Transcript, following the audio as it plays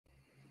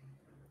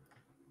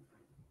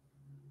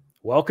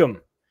Welcome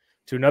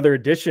to another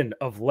edition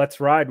of Let's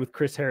Ride with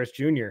Chris Harris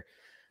Jr.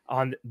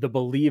 on the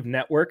Bleav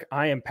Network.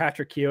 I am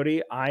Patrick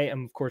Chiotti. I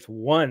am, of course,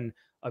 one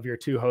of your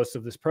two hosts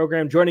of this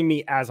program. Joining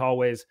me, as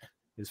always,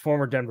 is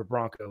former Denver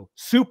Bronco,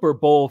 Super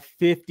Bowl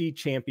 50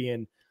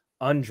 champion,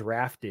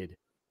 undrafted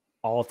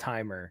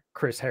all-timer,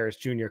 Chris Harris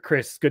Jr.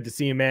 Chris, good to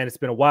see you, man. It's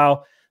been a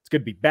while. It's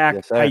good to be back.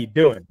 Yes, How you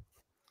doing?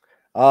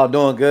 Oh,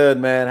 doing good,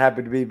 man.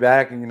 Happy to be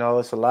back. And,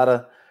 it's a lot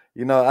of,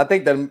 I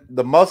think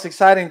the most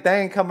exciting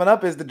thing coming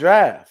up is the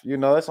draft.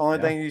 It's the only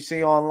thing you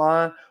see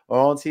online or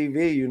on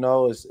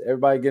TV, is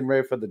everybody getting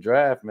ready for the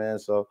draft, man.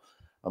 So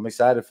I'm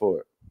excited for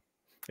it.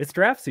 It's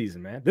draft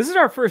season, man. This is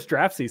our first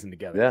draft season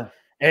together. Yeah.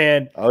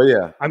 And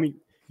yeah. I mean,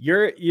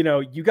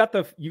 you got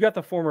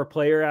the former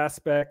player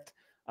aspect.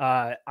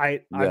 I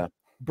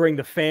bring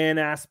the fan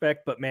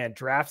aspect, but man,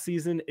 draft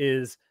season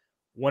is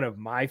one of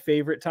my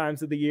favorite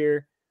times of the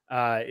year.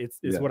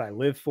 It's what I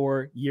live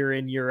for year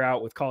in, year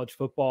out with college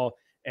football.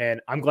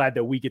 And I'm glad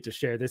that we get to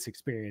share this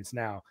experience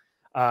now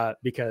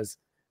because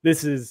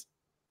this is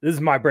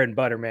my bread and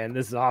butter, man.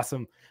 This is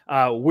awesome.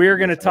 We're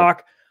going to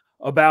talk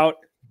about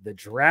the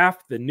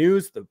draft, the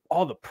news,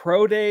 all the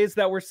pro days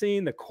that we're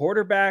seeing, the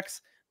quarterbacks,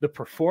 the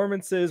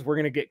performances. We're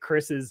going to get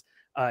Chris's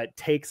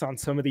takes on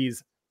some of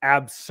these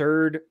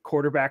absurd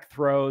quarterback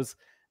throws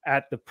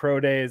at the pro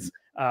days.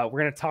 We're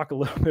going to talk a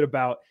little bit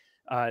about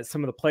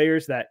some of the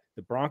players that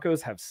the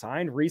Broncos have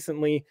signed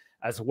recently,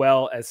 as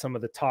well as some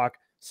of the talk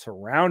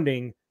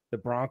surrounding the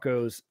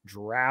Broncos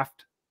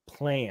draft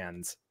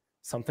plans,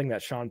 something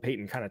that Sean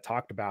Payton kind of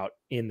talked about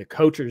in the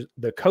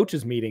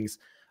coaches meetings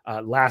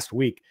last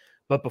week.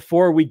 But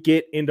before we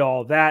get into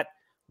all that,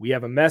 we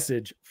have a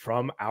message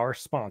from our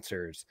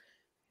sponsors.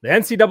 The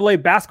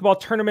NCAA basketball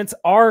tournaments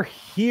are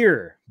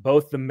here.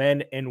 Both the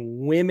men and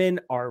women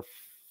are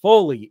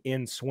fully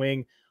in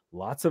swing.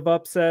 Lots of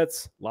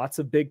upsets, lots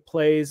of big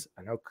plays.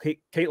 I know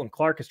Caitlin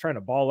Clark is trying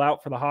to ball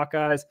out for the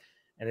Hawkeyes,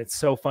 and it's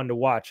so fun to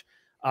watch.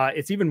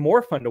 It's even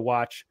more fun to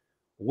watch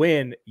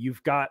when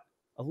you've got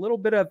a little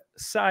bit of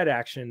side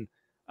action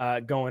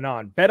going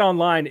on.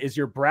 BetOnline is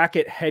your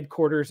bracket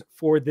headquarters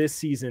for this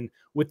season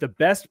with the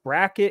best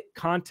bracket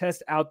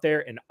contest out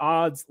there and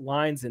odds,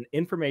 lines, and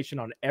information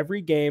on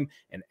every game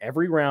and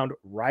every round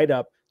right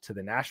up to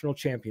the national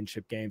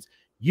championship games.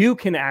 You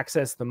can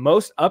access the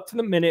most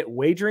up-to-the-minute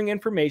wagering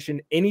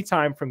information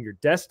anytime from your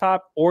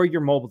desktop or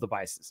your mobile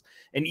devices,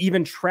 and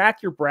even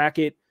track your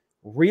bracket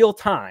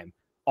real-time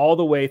all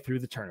the way through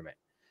the tournament.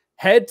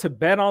 Head to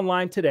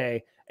BetOnline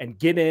today and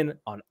get in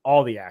on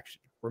all the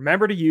action.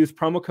 Remember to use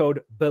promo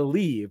code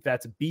Bleav,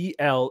 that's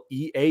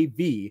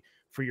BLEAV,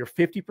 for your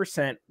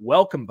 50%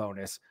 welcome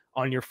bonus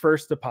on your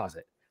first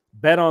deposit.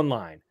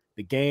 BetOnline,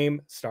 the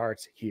game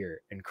starts here.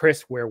 And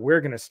Chris, where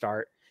we're going to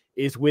start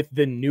is with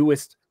the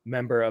newest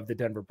member of the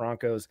Denver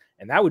Broncos,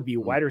 and that would be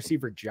wide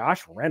receiver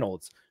Josh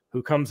Reynolds,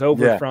 who comes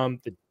over from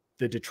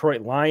the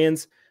Detroit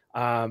Lions,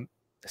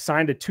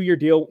 signed a 2-year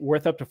deal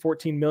worth up to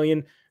 $14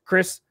 million.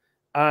 Chris,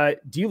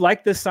 do you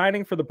like this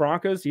signing for the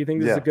Broncos? Do you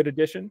think this is a good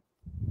addition?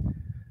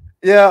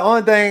 Yeah,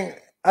 only thing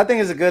I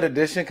think is a good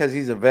addition because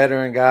he's a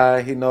veteran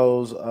guy. He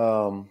knows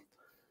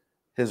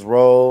his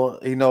role.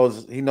 He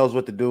knows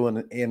what to do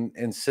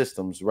in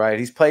systems, right?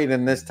 He's played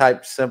in this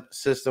type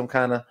system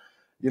kind of.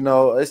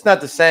 It's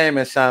not the same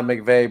as Sean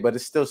McVay, but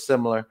it's still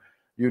similar.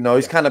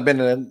 He's kind of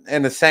been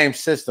in the same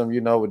system,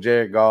 with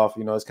Jared Goff.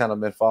 It's kind of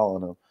been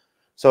following him.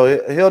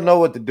 So he'll know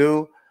what to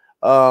do.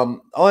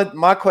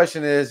 My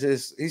question is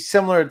he's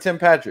similar to Tim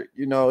Patrick.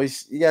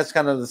 He has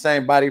kind of the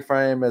same body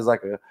frame as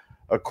like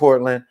a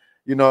Cortland,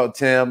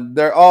 Tim.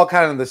 They're all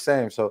kind of the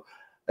same. So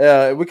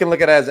we can look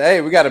at it as,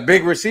 hey, we got a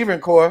big receiving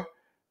core,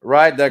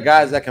 right? They're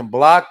guys that can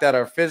block, that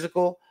are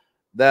physical,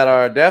 that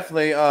are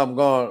definitely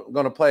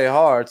going to play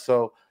hard.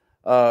 So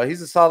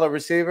he's a solid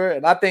receiver,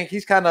 and I think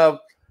he's kind of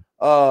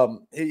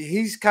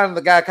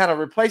the guy kind of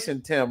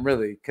replacing Tim,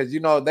 really, because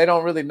they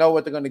don't really know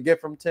what they're going to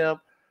get from Tim.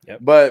 Yep.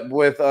 But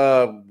with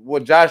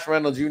Josh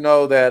Reynolds,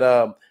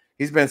 that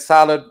he's been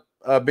solid,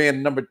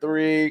 being number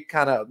 3,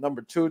 kind of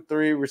number 2,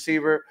 3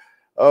 receiver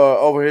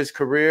over his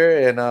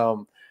career,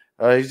 and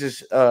he's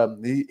just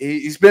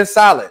he's been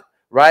solid,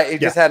 right? He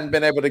just hadn't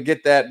been able to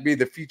be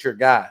the featured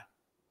guy.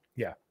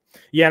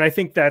 Yeah, and I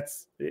think that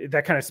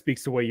kind of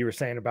speaks to what you were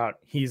saying about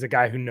he's a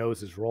guy who knows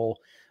his role.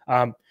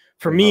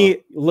 For me,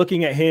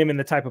 looking at him and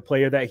the type of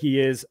player that he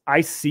is, I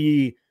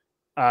see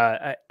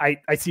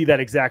I see that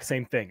exact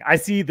same thing. I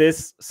see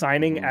this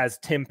signing as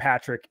Tim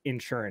Patrick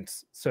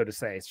insurance, so to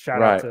say.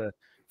 Shout out to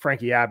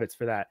Frankie Abbott's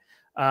for that.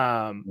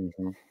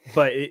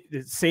 But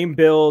same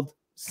build,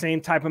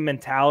 same type of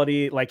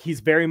mentality. Like, he's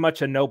very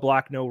much a no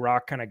block, no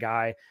rock kind of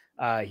guy.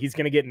 He's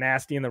going to get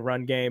nasty in the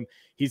run game.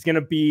 He's going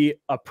to be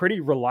a pretty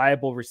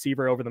reliable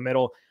receiver over the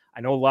middle. I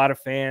know a lot of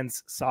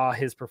fans saw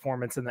his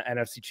performance in the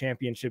NFC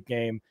Championship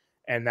game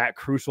and that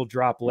crucial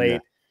drop late. Yeah.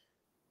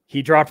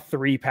 He dropped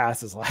 3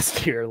 passes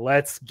last year.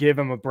 Let's give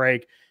him a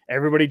break.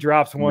 Everybody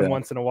drops one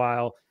once in a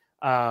while.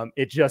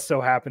 It just so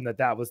happened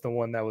that was the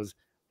one that was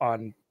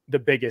on the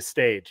biggest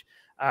stage.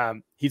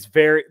 He's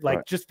very,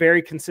 just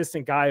very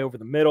consistent guy over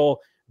the middle,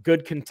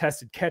 good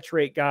contested catch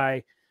rate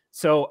guy.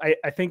 So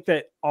I think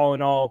that all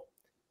in all,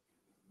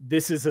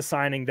 this is a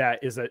signing that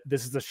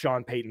this is a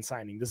Sean Payton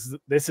signing.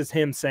 This is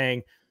him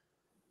saying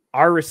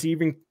our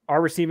receiving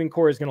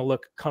core is going to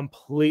look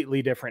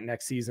completely different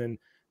next season.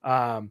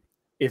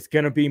 It's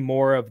going to be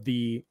more of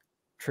the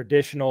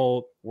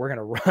traditional. We're going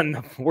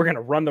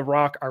to run the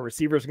rock. Our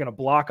receivers are going to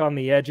block on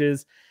the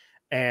edges,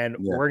 and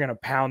we're going to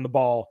pound the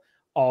ball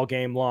all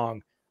game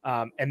long,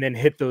 and then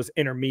hit those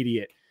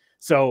intermediate.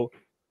 So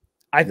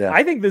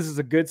I think this is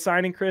a good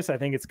signing, Chris. I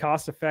think it's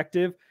cost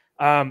effective.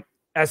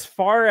 As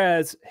far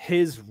as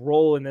his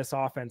role in this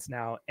offense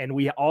now, and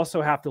we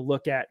also have to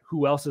look at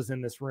who else is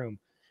in this room.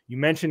 You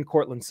mentioned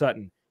Courtland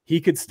Sutton.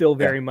 He could still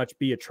very much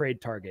be a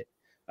trade target.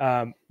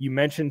 You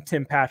mentioned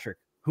Tim Patrick.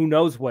 Who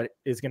knows what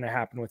is going to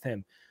happen with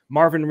him?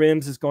 Marvin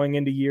Mims is going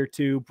into year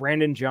 2.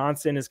 Brandon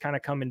Johnson is kind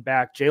of coming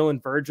back.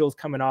 Jalen Virgil's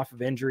coming off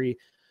of injury.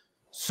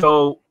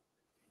 So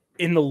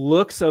in the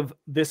looks of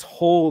this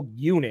whole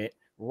unit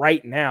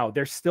right now,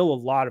 there's still a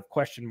lot of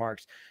question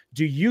marks.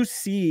 Do you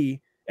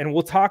see, and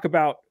we'll talk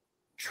about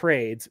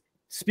trades.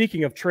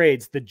 Speaking of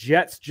trades, the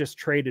Jets just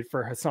traded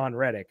for Hassan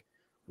Reddick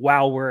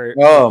while we're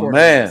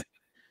man,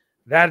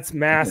 that's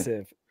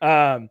massive.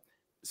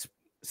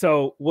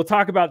 So we'll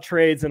talk about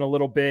trades in a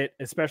little bit,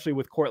 especially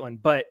with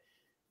Courtland. But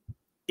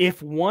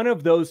if one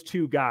of those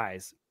two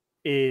guys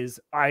is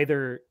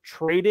either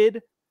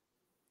traded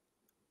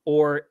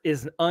or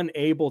is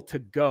unable to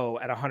go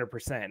at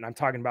 100%, and I'm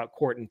talking about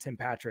Court and Tim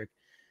Patrick,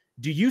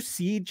 do you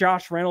see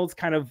Josh Reynolds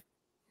kind of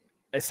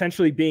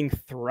essentially being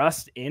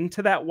thrust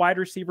into that wide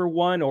receiver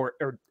one,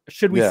 or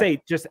should we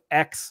say just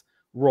X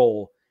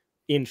role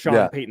in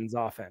Sean Payton's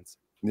offense?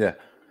 Yeah.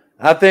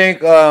 I think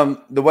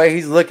the way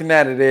he's looking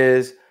at it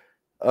is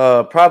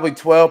probably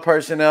 12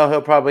 personnel.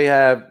 He'll probably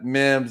have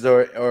Mims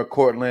or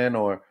Courtland,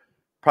 or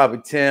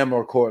probably Tim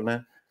or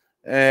Courtland.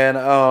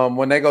 And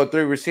when they go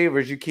 3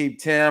 receivers, you keep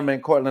Tim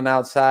and Courtland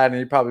outside, and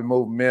you probably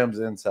move Mims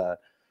inside.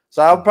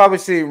 So I'll probably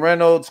see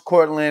Reynolds,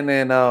 Courtland,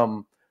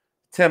 and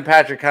Tim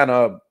Patrick kind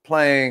of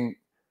playing,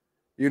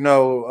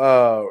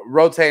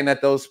 rotating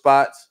at those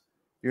spots,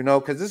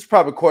 because this is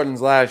probably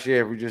Courtland's last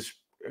year.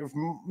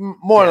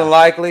 More than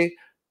likely,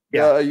 we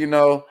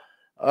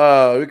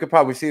could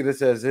probably see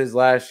this as his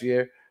last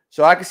year.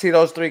 So I can see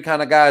those 3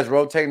 kind of guys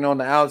rotating on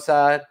the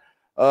outside.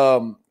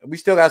 We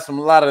still got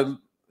a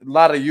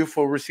lot of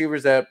youthful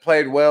receivers that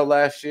played well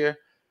last year.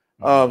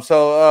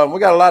 So we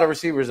got a lot of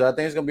receivers. I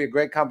think it's going to be a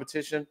great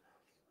competition.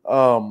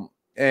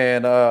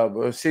 And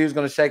we'll see who's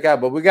going to shake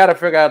out. But we got to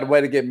figure out a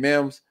way to get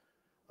Mims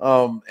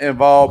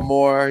involved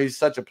more. He's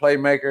such a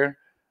playmaker.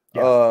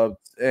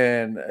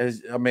 And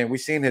we've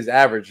seen his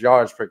average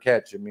yards per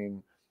catch.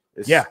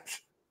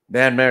 It's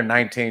damn near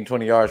 19,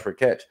 20 yards per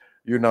catch.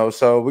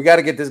 So we got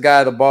to get this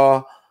guy the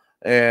ball,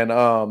 and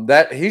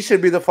that he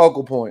should be the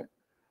focal point,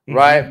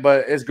 right?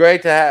 But it's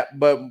great to have.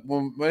 But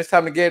when it's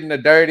time to get in the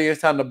dirty,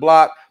 it's time to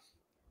block,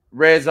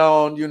 red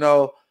zone,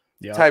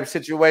 type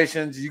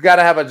situations. You got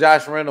to have a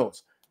Josh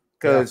Reynolds,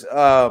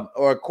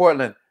 or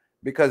Courtland,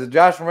 because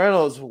Josh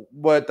Reynolds,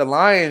 what the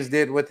Lions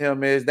did with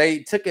him is they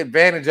took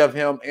advantage of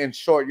him in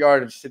short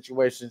yardage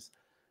situations,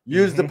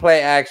 used the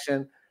play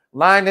action,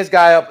 lined this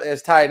guy up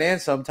as tight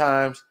end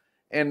sometimes,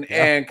 and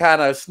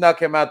kind of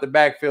snuck him out the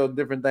backfield,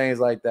 different things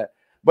like that.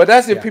 But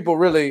that's if people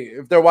really,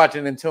 if they're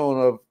watching in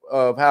tune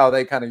of how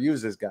they kind of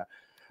use this guy.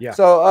 Yeah.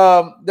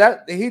 So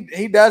that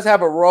he does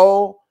have a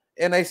role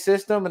in a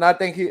system, and I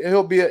think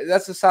he'll be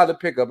that's a solid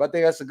pickup. I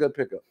think that's a good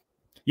pickup.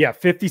 Yeah,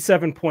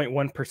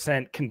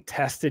 57.1%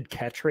 contested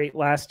catch rate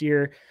last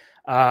year,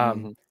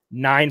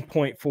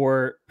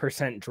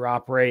 9.4%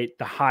 drop rate,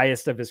 the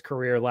highest of his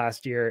career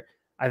last year.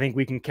 I think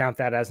we can count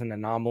that as an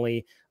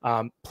anomaly.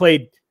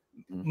 Played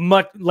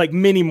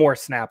many more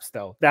snaps,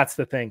 though. That's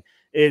the thing,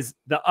 is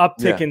the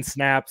uptick in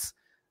snaps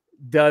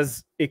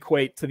does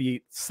equate to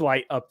the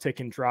slight uptick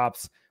in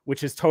drops,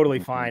 which is totally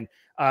fine.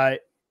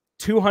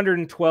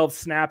 212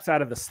 snaps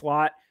out of the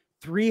slot,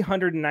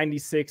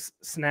 396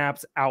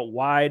 snaps out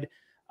wide.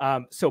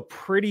 So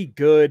pretty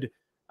good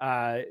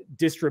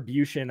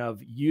distribution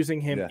of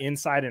using him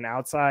inside and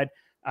outside,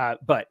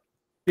 but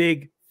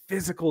big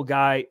physical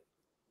guy,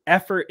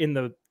 effort in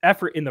the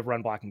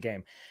run blocking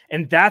game.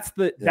 And that's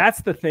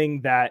the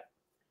thing that,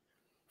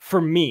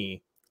 for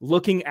me,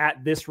 looking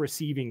at this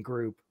receiving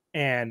group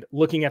and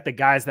looking at the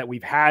guys that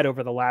we've had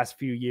over the last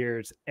few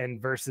years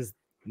and versus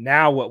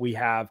now what we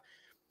have,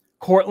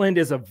 Courtland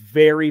is a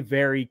very,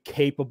 very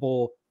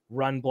capable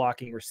run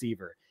blocking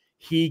receiver.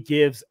 He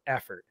gives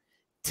effort.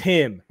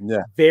 Tim,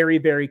 very,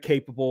 very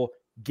capable,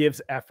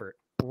 gives effort.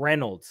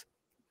 Reynolds,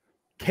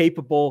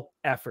 capable,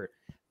 effort.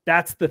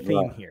 That's the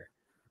theme here.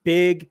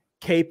 Big,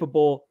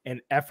 capable, and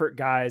effort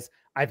guys.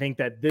 I think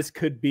that this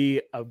could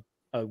be a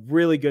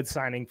really good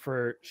signing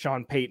for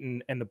Sean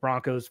Payton and the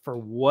Broncos for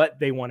what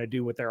they want to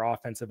do with their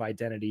offensive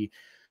identity.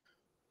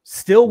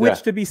 Still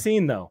which to be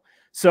seen, though.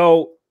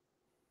 So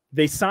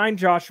they signed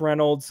Josh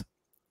Reynolds.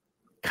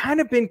 Kind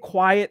of been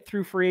quiet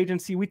through free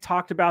agency. We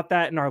talked about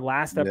that in our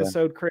last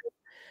episode, Chris.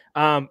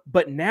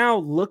 But now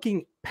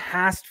looking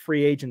past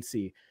free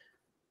agency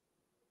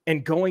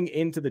and going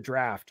into the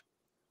draft,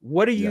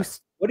 What do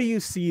you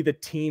see the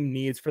team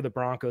needs for the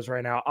Broncos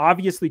right now?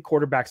 Obviously,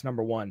 quarterback's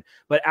number one,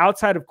 but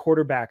outside of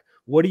quarterback,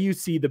 what do you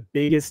see the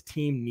biggest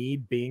team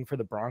need being for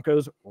the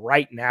Broncos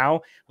right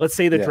now? Let's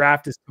say the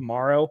draft is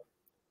tomorrow.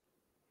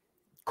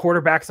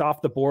 Quarterback's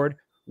off the board.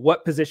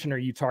 What position are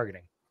you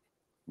targeting?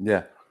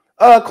 Yeah.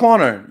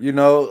 Corner,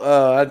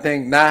 I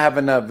think not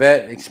having a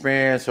vet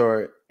experience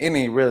or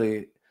any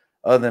really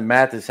other than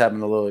Mathis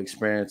having a little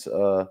experience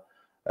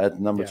at the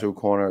number 2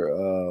 corner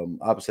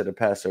opposite of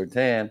Pat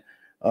Surtain.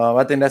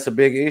 I think that's a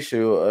big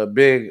issue, a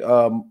big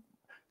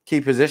key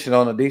position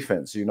on the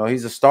defense.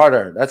 He's a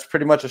starter. That's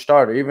pretty much a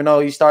starter. Even though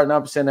he's starting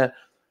opposite of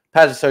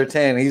Patrick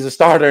Surtain, he's a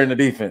starter in the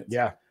defense.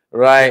 Yeah.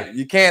 Right. Yeah.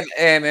 You can't,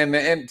 and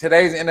in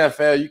today's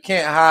NFL, you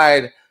can't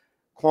hide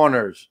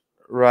corners,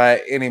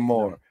 right,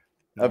 anymore.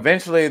 No.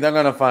 Eventually they're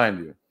gonna find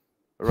you.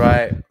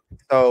 Right.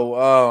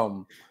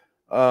 So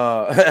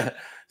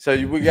so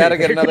we gotta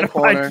get another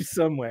corner find you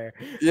somewhere.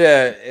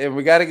 Yeah, and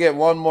we gotta get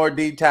one more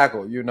D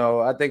tackle.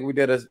 I think we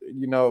did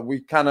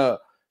we kind of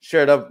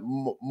shared up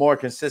more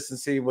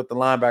consistency with the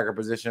linebacker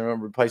position,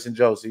 replacing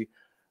Josie,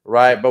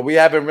 right? But we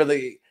haven't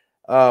really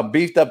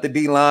beefed up the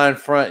D line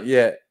front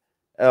yet,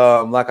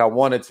 like I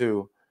wanted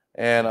to.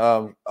 And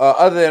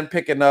other than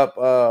picking up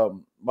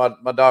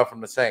my dog from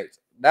the Saints,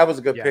 that was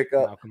a good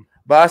pickup. Malcolm.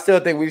 But I still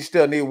think we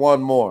still need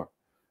one more,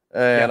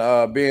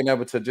 and being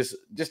able to just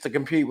to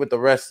compete with the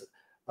rest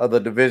of the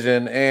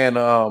division and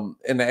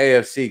in the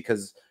AFC,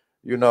 because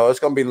it's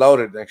going to be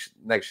loaded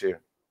next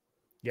year.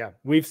 Yeah,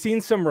 we've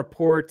seen some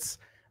reports.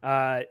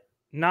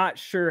 Not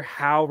sure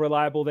how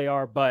reliable they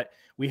are, but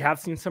we have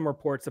seen some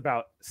reports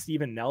about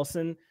Steven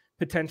Nelson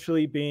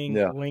potentially being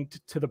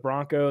linked to the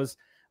Broncos.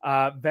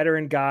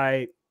 Veteran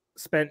guy,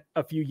 spent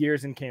a few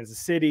years in Kansas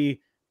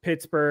City,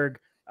 Pittsburgh,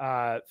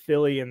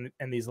 Philly, and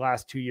these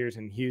last 2 years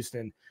in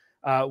Houston.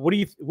 What do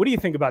you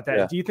think about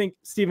that? Do you think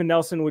Steven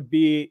Nelson would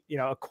be,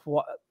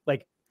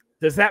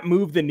 does that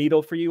move the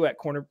needle for you at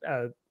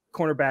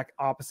cornerback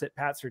opposite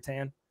Pat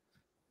Surtain?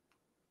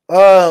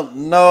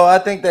 No, I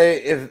think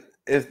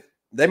if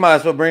they might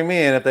as well bring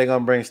me in if they're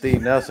gonna bring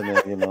Steve Nelson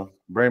in,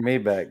 bring me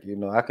back.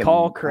 I can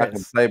call Chris. I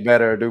can play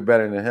better or do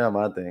better than him,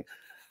 I think.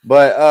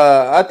 But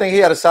I think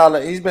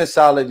he's been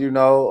solid,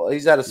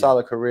 he's had a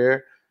solid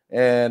career,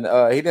 and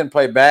he didn't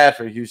play bad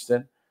for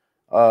Houston.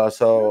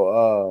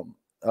 So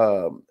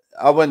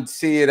I wouldn't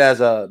see it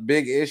as a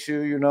big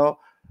issue,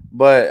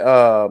 but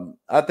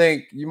I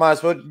think you might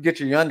as well get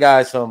your young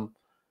guys some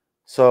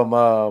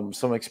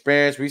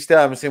experience. We still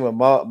haven't seen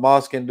what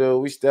Moss can do.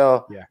 We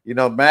still,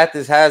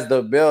 Mathis has the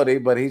ability,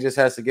 but he just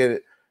has to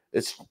get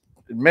it's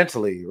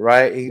mentally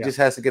right. He just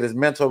has to get his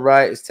mental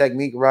right, his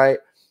technique right.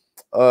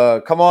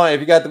 Come on, if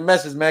you got the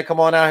message, man, come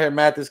on out here,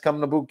 Mathis. Come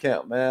to boot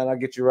camp, man. I'll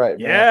get you right,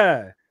 man.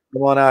 Yeah.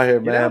 Come on out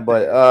here, man.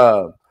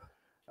 But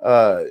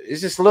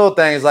it's just little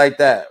things like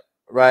that,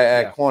 right,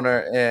 at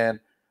corner. And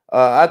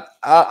I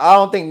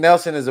don't think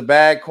Nelson is a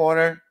bad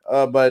corner,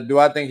 but do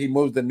I think he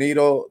moves the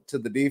needle to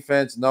the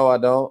defense? No, I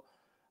don't.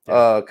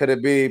 Could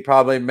it be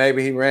probably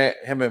maybe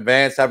him and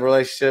Vance have a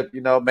relationship,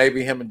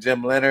 maybe him and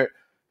Jim Leonard?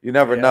 You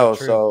never know.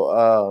 True.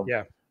 So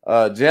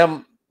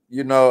Jim,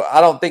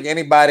 I don't think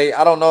anybody,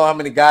 I don't know how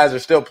many guys are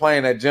still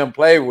playing that Jim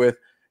played with,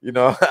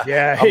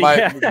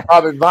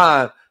 probably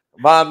Vaughn.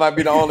 Vaughn might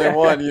be the only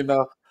one,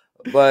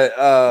 but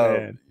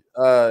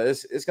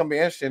it's gonna be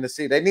interesting to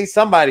see. They need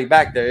somebody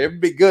back there. It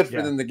would be good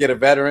for them to get a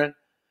veteran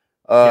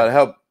to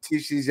help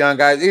teach these young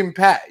guys. Even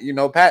Pat,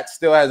 Pat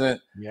still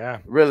hasn't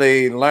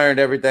really learned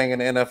everything in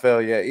the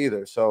NFL yet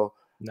either. So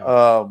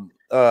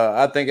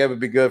I think it would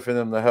be good for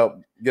them to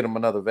help get them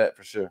another vet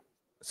for sure.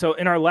 So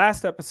in our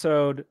last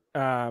episode,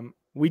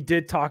 we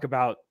did talk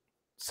about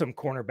some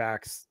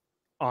cornerbacks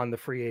on the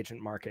free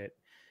agent market,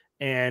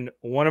 and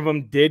one of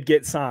them did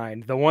get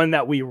signed. The one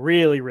that we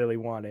really, really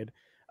wanted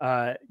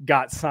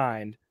got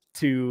signed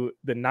to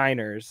the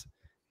Niners.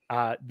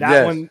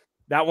 That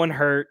one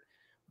hurt.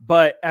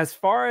 But as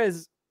far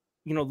as,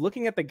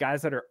 looking at the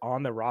guys that are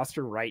on the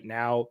roster right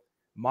now,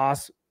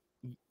 Moss,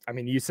 I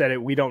mean, you said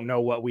it, we don't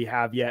know what we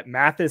have yet.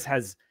 Mathis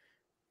has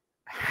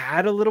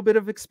had a little bit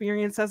of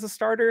experience as a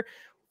starter.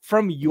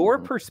 From your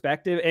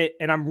perspective,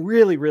 and I'm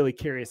really, really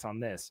curious on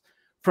this,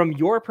 from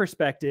your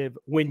perspective,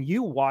 when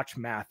you watch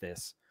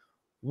Mathis,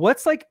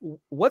 what's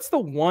the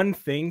one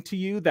thing to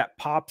you that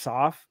pops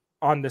off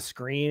on the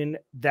screen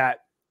that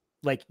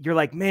you're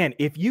like, man,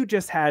 if you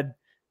just had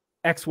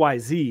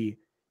XYZ,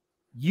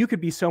 you could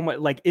be so much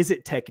is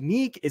it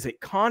technique? Is it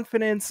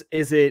confidence?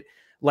 Is it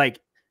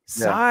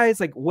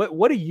size?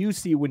 What do you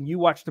see when you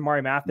watch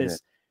Damari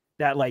Mathis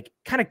that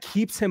kind of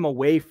keeps him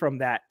away from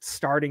that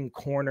starting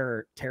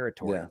corner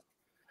territory?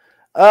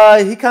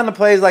 He kind of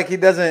plays like he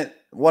doesn't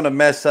want to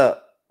mess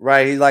up,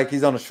 right?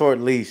 He's on a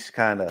short leash,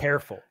 kind of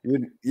careful.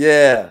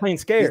 Playing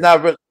scared.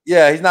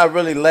 He's not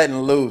really letting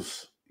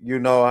loose.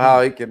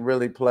 How he can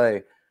really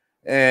play.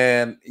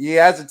 And he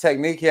has a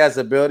technique, he has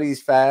ability,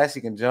 he's fast,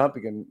 he can jump,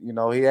 he can,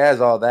 he has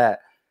all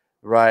that,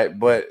 right?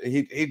 But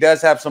he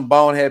does have some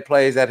bonehead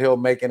plays that he'll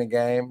make in a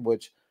game,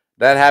 which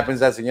that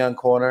happens as a young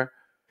corner.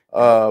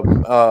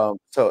 So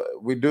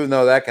we do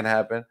know that can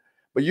happen.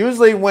 But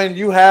usually when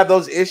you have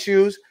those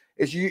issues,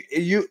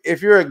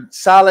 if you're a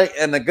solid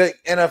and a good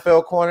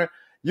NFL corner,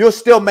 you'll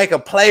still make a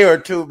play or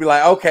two. Be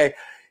like, okay,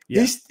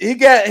 he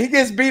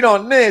gets beat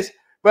on this,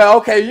 but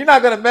okay, you're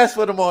not gonna mess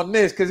with him on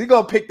this because he's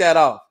gonna pick that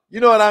off. You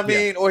know what I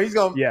mean? Or he's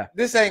gonna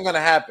this ain't gonna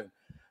happen,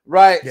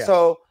 right? Yeah.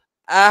 So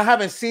I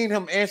haven't seen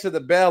him answer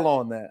the bell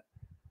on that,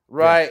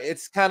 right?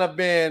 It's kind of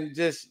been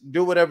just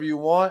do whatever you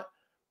want,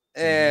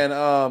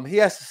 and he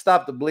has to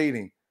stop the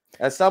bleeding.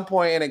 At some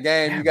point in a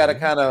game, you got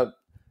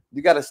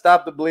to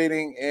stop the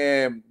bleeding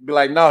and be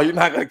like, no, you're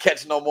not going to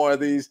catch no more of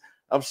these.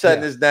 I'm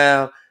shutting this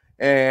down.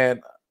 And,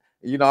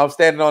 I'm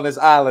standing on this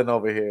island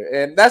over here.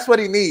 And that's what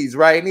he needs,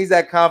 right? He needs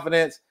that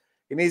confidence.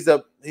 He needs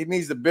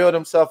to build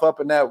himself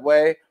up in that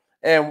way.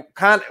 And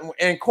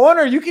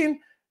corner, you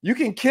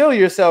can kill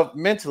yourself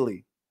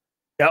mentally.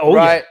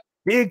 Right?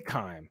 Big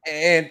time.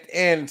 And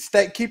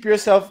keep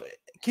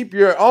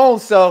your own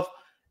self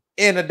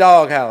in the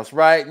doghouse,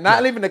 right?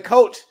 Not leaving the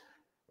coach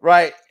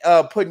right,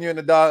 putting you in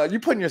the dog. You're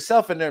putting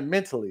yourself in there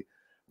mentally,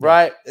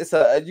 right?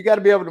 You got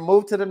to be able to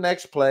move to the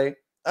next play.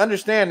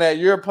 Understand that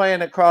you're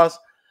playing across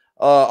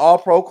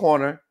all-pro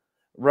corner,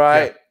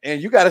 right?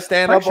 And you got to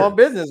stand up on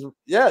business.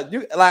 Yeah,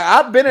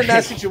 I've been in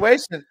that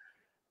situation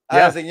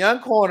as a young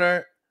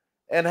corner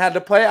and had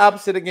to play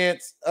opposite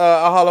against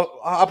a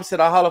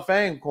Hall of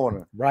Fame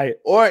corner, right?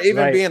 Or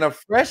even being a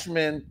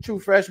true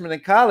freshman in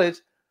college,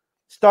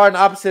 starting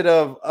opposite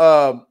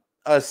of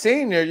a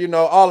senior,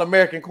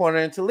 All-American corner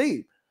in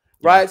Bleav.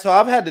 Right. So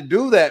I've had to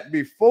do that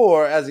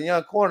before as a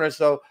young corner.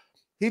 So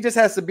he just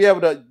has to be able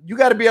to, you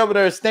got to be able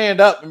to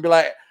stand up and be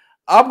like,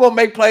 I'm going to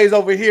make plays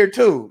over here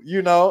too,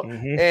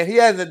 and he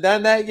hasn't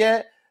done that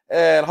yet.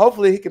 And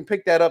hopefully he can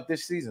pick that up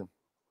this season.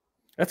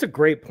 That's a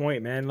great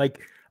point, man.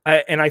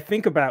 I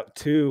think back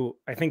to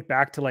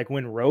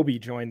when Roby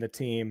joined the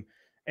team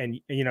and,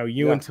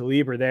 you and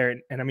Bleav are there.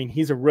 And I mean,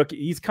 he's a rookie.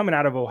 He's coming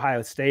out of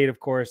Ohio State, of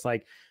course,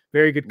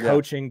 very good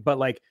coaching, but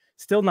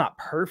still not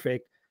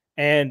perfect.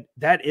 And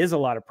that is a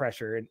lot of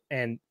pressure.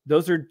 And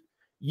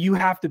you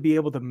have to be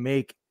able to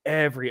make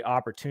every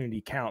opportunity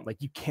count.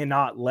 You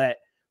cannot let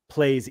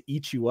plays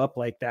eat you up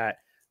like that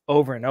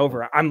over and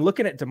over. I'm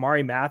looking at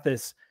Damari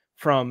Mathis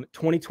from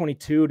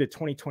 2022 to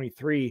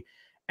 2023.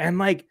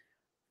 And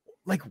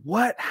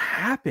what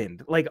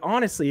happened?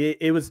 Honestly,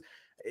 it was,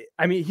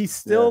 he's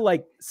still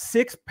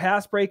 6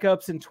 pass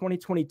breakups in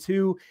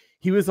 2022.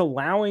 He was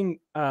allowing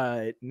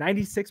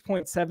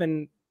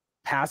 96.7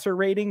 passer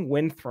rating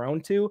when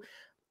thrown to.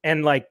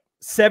 And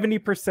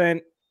 70%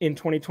 in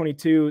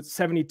 2022,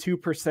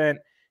 72%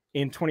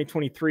 in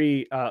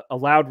 2023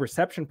 allowed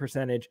reception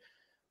percentage.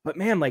 But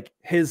man,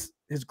 his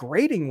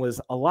grading was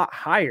a lot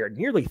higher,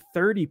 nearly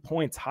 30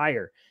 points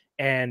higher,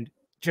 and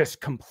just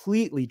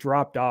completely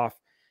dropped off.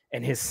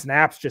 And his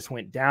snaps just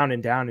went down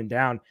and down and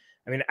down.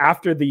 I mean,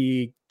 after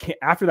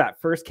that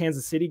first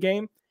Kansas City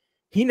game,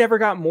 he never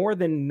got more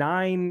than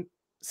 9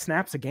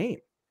 snaps a game.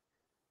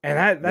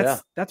 And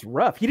that's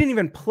rough. He didn't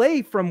even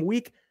play from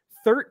week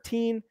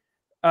 13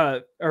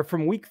 or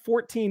from week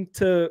 14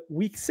 to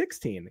week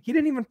 16. He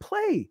didn't even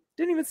play,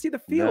 didn't even see the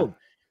field. No.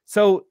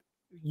 So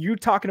you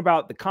talking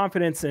about the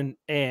confidence and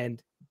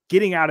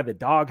getting out of the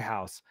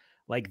doghouse,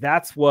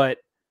 that's what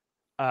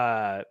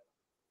he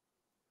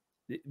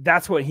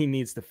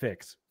needs to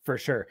fix for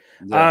sure.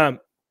 Yeah.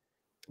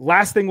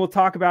 Last thing we'll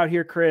talk about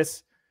here,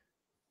 Chris,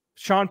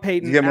 Sean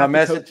Payton. You get my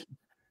message?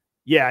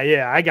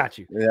 Yeah, I got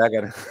you. Yeah, I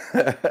got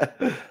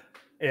it.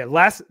 Yeah,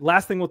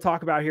 last thing we'll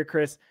talk about here,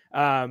 Chris.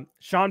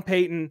 Sean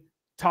Payton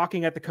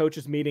talking at the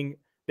coaches meeting.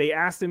 They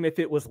asked him if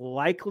it was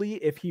likely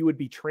if he would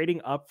be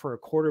trading up for a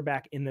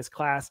quarterback in this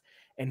class,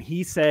 and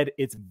he said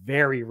it's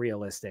very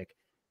realistic.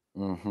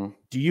 Mm-hmm.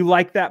 Do you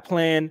like that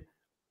plan?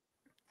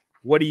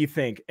 What do you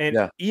think?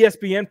 And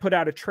ESPN put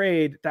out a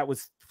trade that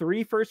was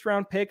 3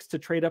 first-round picks to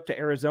trade up to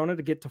Arizona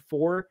to get to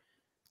 4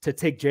 to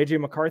take JJ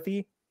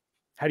McCarthy.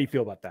 How do you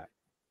feel about that?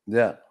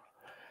 Yeah.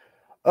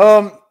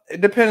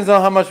 It depends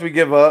on how much we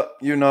give up.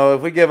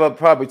 If we give up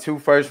probably 2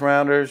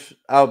 first-rounders,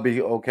 I'll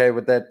be okay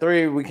with that.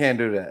 3, we can't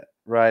do that,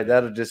 right?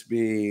 That'll just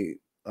be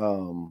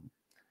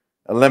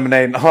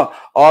eliminating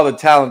all the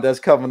talent that's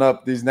coming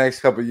up these next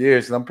couple of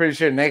years. And I'm pretty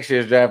sure next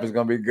year's draft is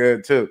going to be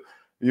good too.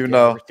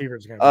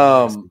 Receivers going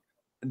to be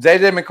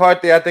JJ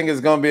McCarthy, I think, is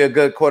going to be a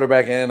good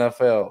quarterback in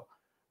NFL.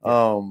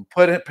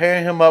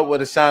 Pairing him up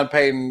with a Sean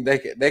Payton,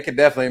 they could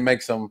definitely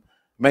make some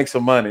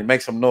money,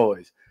 make some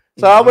noise.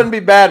 So I wouldn't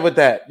be bad with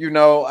that.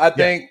 I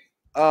think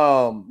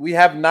we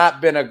have not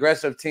been an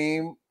aggressive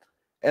team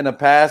in the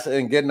past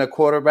in getting a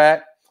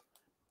quarterback.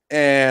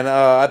 And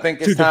I think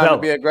it's time to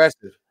be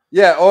aggressive.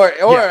 Yeah, or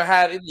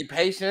had any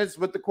patience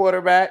with the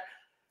quarterback.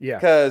 Yeah.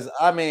 Because,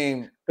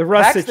 the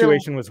Russ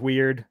situation was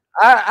weird.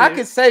 I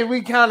could say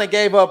we kind of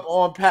gave up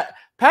on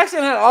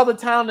Paxton had all the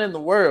talent in the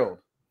world.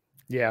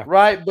 Yeah.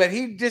 Right. But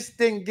he just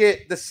didn't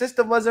the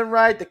system wasn't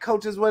right. The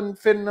coaches wasn't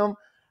fitting them.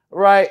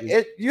 Right.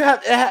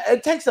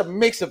 It takes a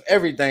mix of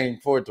everything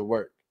for it to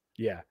work.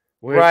 Yeah.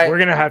 We're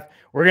gonna have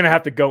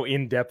to go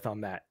in depth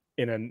on that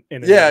in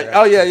a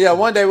yeah.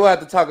 One day we'll have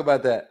to talk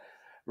about that.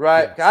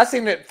 Right. Yeah. I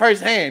seen it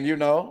firsthand,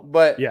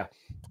 but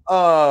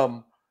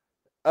I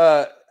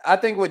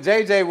think with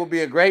JJ will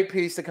be a great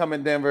piece to come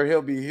in Denver.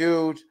 He'll be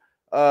huge.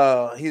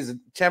 He's a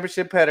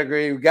championship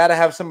pedigree. We got to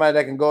have somebody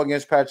that can go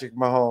against Patrick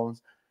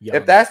Mahomes. Young.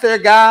 If that's their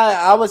guy,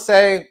 I would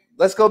say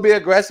let's go be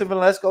aggressive and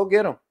let's go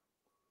get him.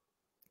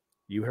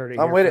 You heard it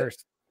here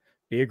first.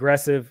 Be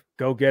aggressive.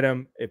 Go get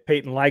him. If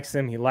Peyton likes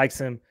him, he likes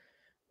him.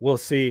 We'll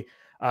see.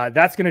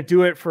 That's going to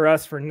do it for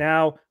us for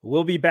now.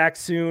 We'll be back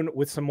soon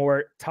with some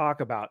more talk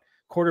about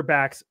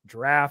quarterbacks,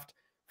 draft,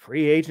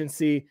 free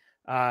agency.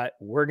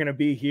 We're going to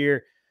be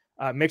here.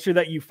 Make sure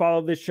that you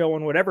follow this show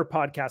on whatever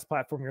podcast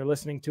platform you're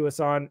listening to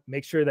us on.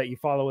 Make sure that you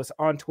follow us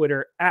on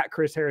Twitter at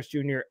Chris Harris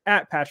Jr.,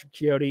 at Patrick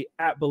Chiotti,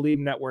 at Bleav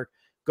Network.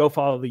 Go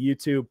follow the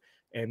YouTube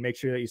and make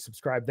sure that you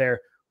subscribe there.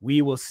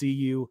 We will see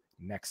you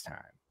next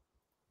time.